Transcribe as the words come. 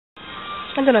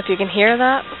I don't know if you can hear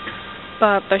that,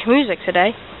 but there's music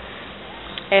today.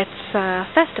 It's a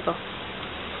festival.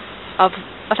 Of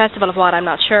what, I'm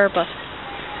not sure, but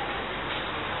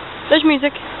there's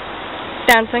music,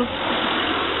 dancing,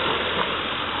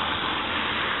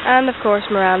 and of course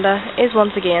Miranda is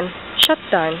once again shut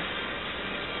down.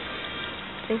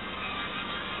 See?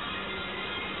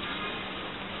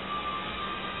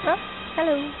 Oh,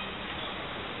 hello.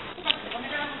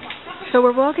 So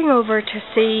we're walking over to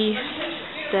see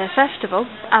the festival,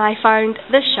 and I found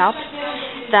this shop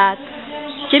that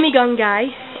Jimmy Gun Guy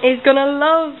is gonna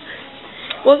love.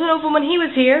 Wasn't open when he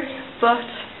was here, but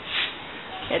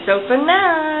it's open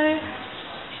now.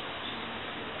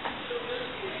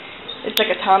 It's like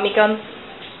a Tommy gun.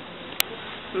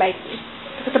 Mate,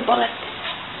 with a bullet.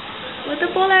 With a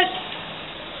bullet.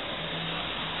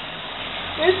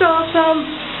 It's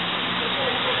awesome.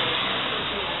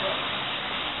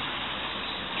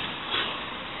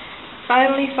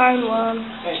 Finally found one.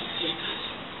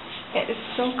 It is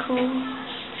so cool.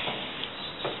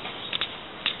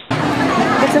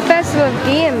 It's a festival of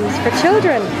games for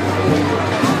children.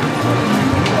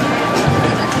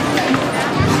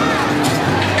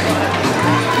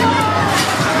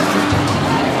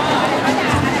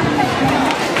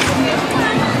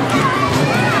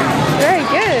 Very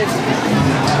good.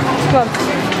 Come on,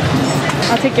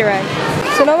 I'll take you around.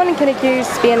 So no one can accuse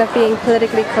Spain of being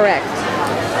politically correct.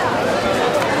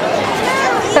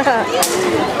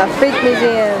 A freak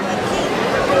museum.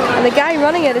 And the guy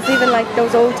running it is even like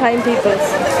those old time peoples.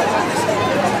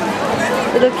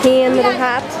 Little cane, little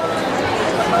hat,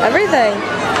 everything.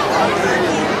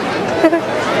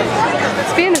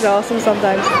 Spain is awesome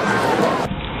sometimes.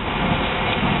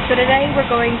 So today we're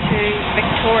going to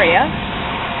Victoria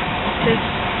to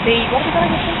see, what are we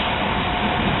going to see?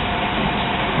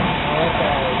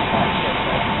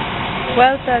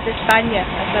 Vuelta de España.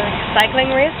 It's a cycling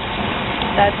race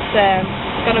that's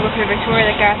going to go through Victoria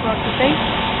that Gareth wants to see.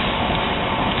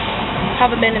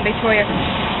 Haven't been in Victoria for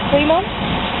 3 months,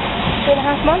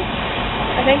 2.5 months,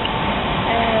 I think.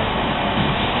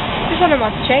 Just wondering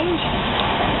what's changed,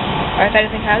 or if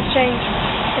anything has changed.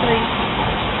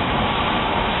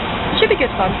 It should be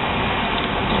good fun.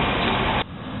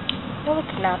 No,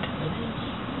 it's not.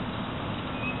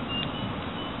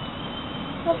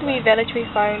 Lovely village we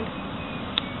found.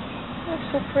 That's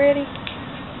so pretty.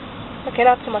 Okay,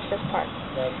 not so much this part.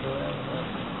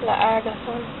 La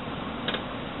Argathon.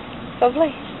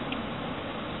 Lovely.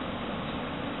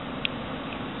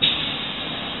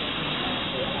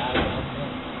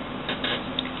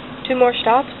 Two more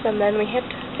stops and then we hit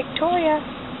Victoria.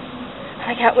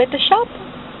 I can't wait to shop.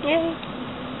 Yay.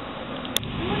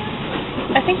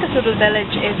 I think this little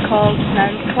village is called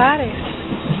San Clares.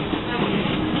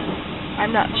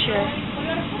 I'm not sure.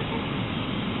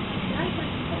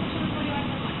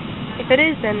 If it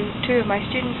is, then 2 of my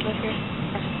students live here.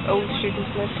 Or old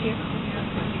students live here.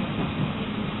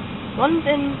 One's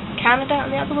in Canada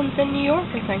and the other one's in New York,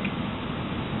 I think.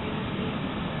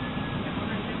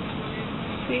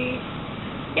 See?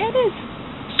 Yeah, it is.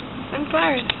 San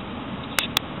Clares.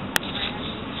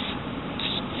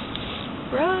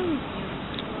 Run!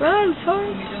 Run,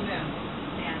 son!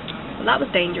 Well, that was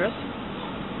dangerous.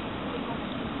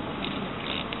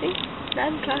 See?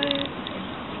 San Clares.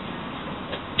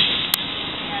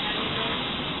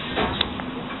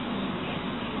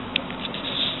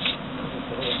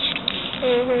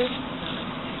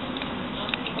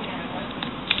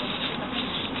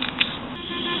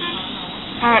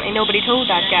 Apparently nobody told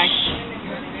that guy.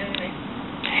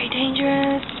 Very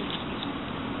dangerous.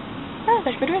 Ah,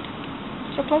 there's Madrid.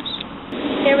 So close.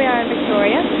 Here we are in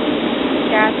Victoria.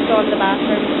 Gareth's gone to the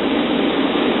bathroom.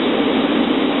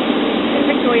 In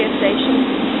Victoria Station.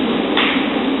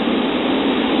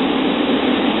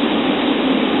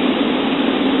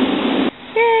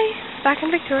 Yay! Back in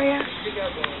Victoria.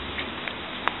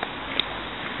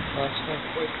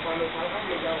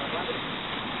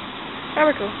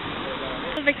 Very cool.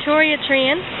 The Victoria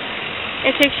train.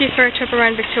 It takes you for a trip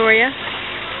around Victoria,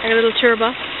 like a little tour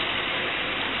bus.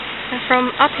 And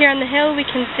from up here on the hill we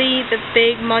can see the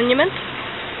big monument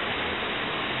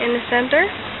in the centre.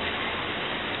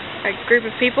 A group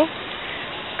of people.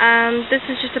 And this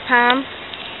is just a pan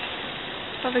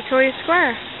of Victoria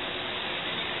Square.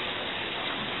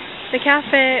 The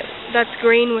cafe that's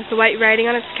green with the white writing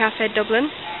on it is Cafe Dublin,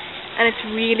 and it's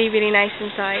really, really nice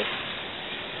inside.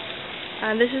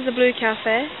 And this is the blue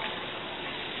cafe,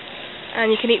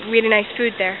 and you can eat really nice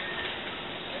food there.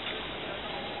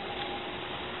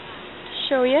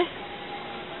 Show you.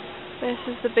 This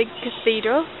is the big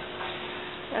cathedral.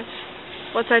 That's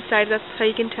what's outside, that's how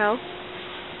you can tell.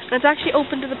 And it's actually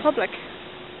open to the public.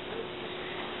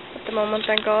 at the moment,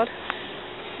 thank God.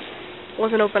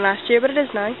 Wasn't open last year, but it is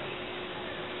now.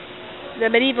 The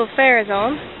medieval fair is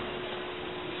on,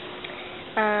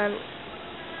 and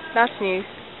that's new.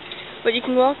 But you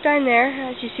can walk down there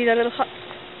as you see that little hut,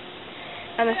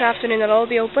 and this afternoon they'll all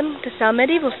be open to sell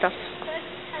medieval stuff.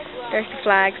 There's the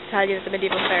flags to tell you that the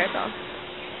medieval fair is on.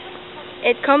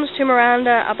 It comes to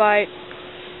Miranda about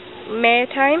May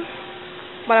time,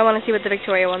 but I want to see what the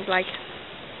Victoria one's like.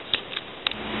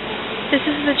 This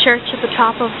is the church at the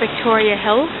top of Victoria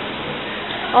Hill.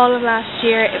 All of last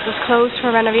year it was closed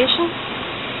for renovation.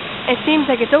 It seems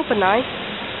like it's open now,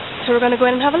 so we're going to go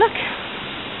in and have a look.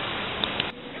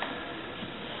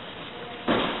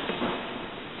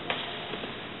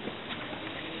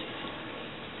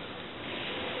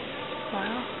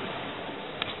 Wow.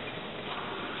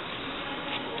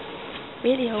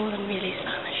 Really old and really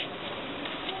Spanish.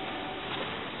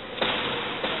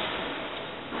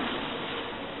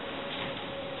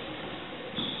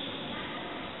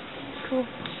 Cool.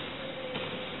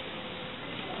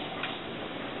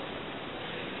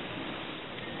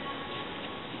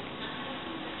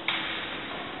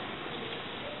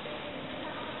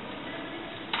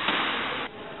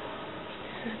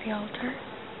 This is the altar.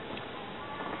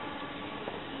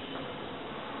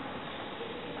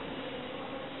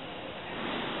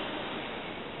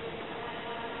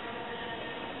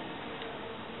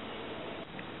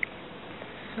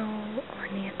 So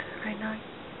ornate right now.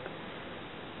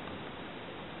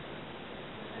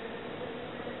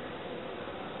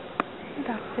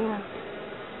 That thing.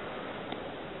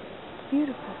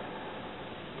 Beautiful.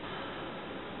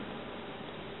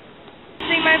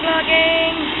 See my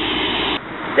vlogging.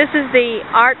 This is the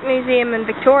Art Museum in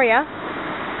Victoria.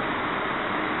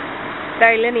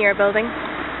 Very linear building.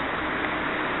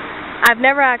 I've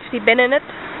never actually been in it,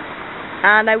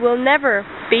 and I will never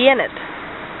be in it.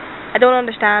 I don't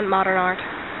understand modern art.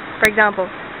 For example,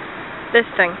 this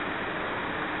thing.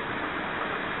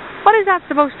 What is that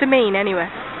supposed to mean anyway?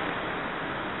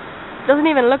 It doesn't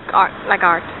even look like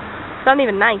art. It's not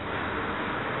even nice.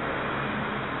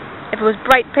 If it was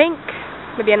bright pink,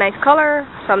 maybe a nice colour,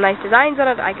 some nice designs on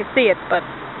it, I could see it, but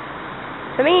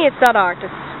to me it's not art, it's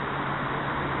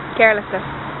carelessness.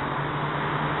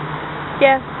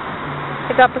 Yeah,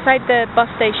 it's up beside the bus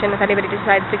station if anybody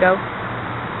decides to go.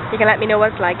 You can let me know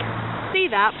what it's like. See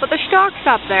that, but there's storks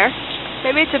up there.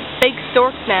 Maybe it's a big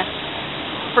stork's nest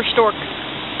for storks.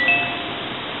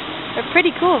 They're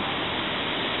pretty cool.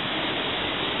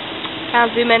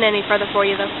 Can't zoom in any further for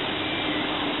you though.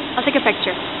 I'll take a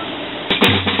picture.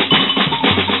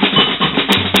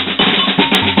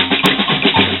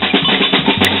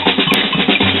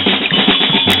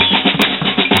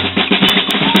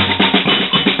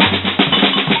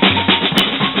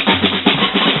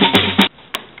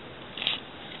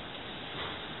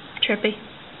 Trippy.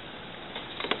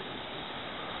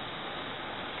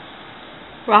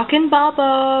 Rockin'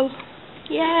 Bobble.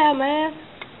 Yeah, man.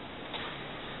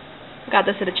 Got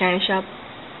this at a China shop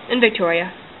in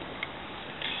Victoria.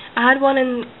 I had one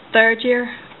in 3rd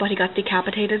year, but he got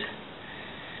decapitated.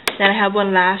 Then I had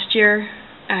one last year,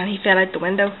 and he fell out the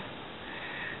window.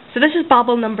 So this is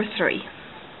Bobble number 3.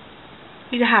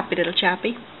 He's a happy little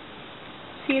chappy.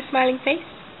 See his smiling face?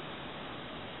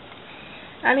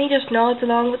 And he just nods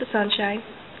along with the sunshine.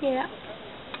 Yeah.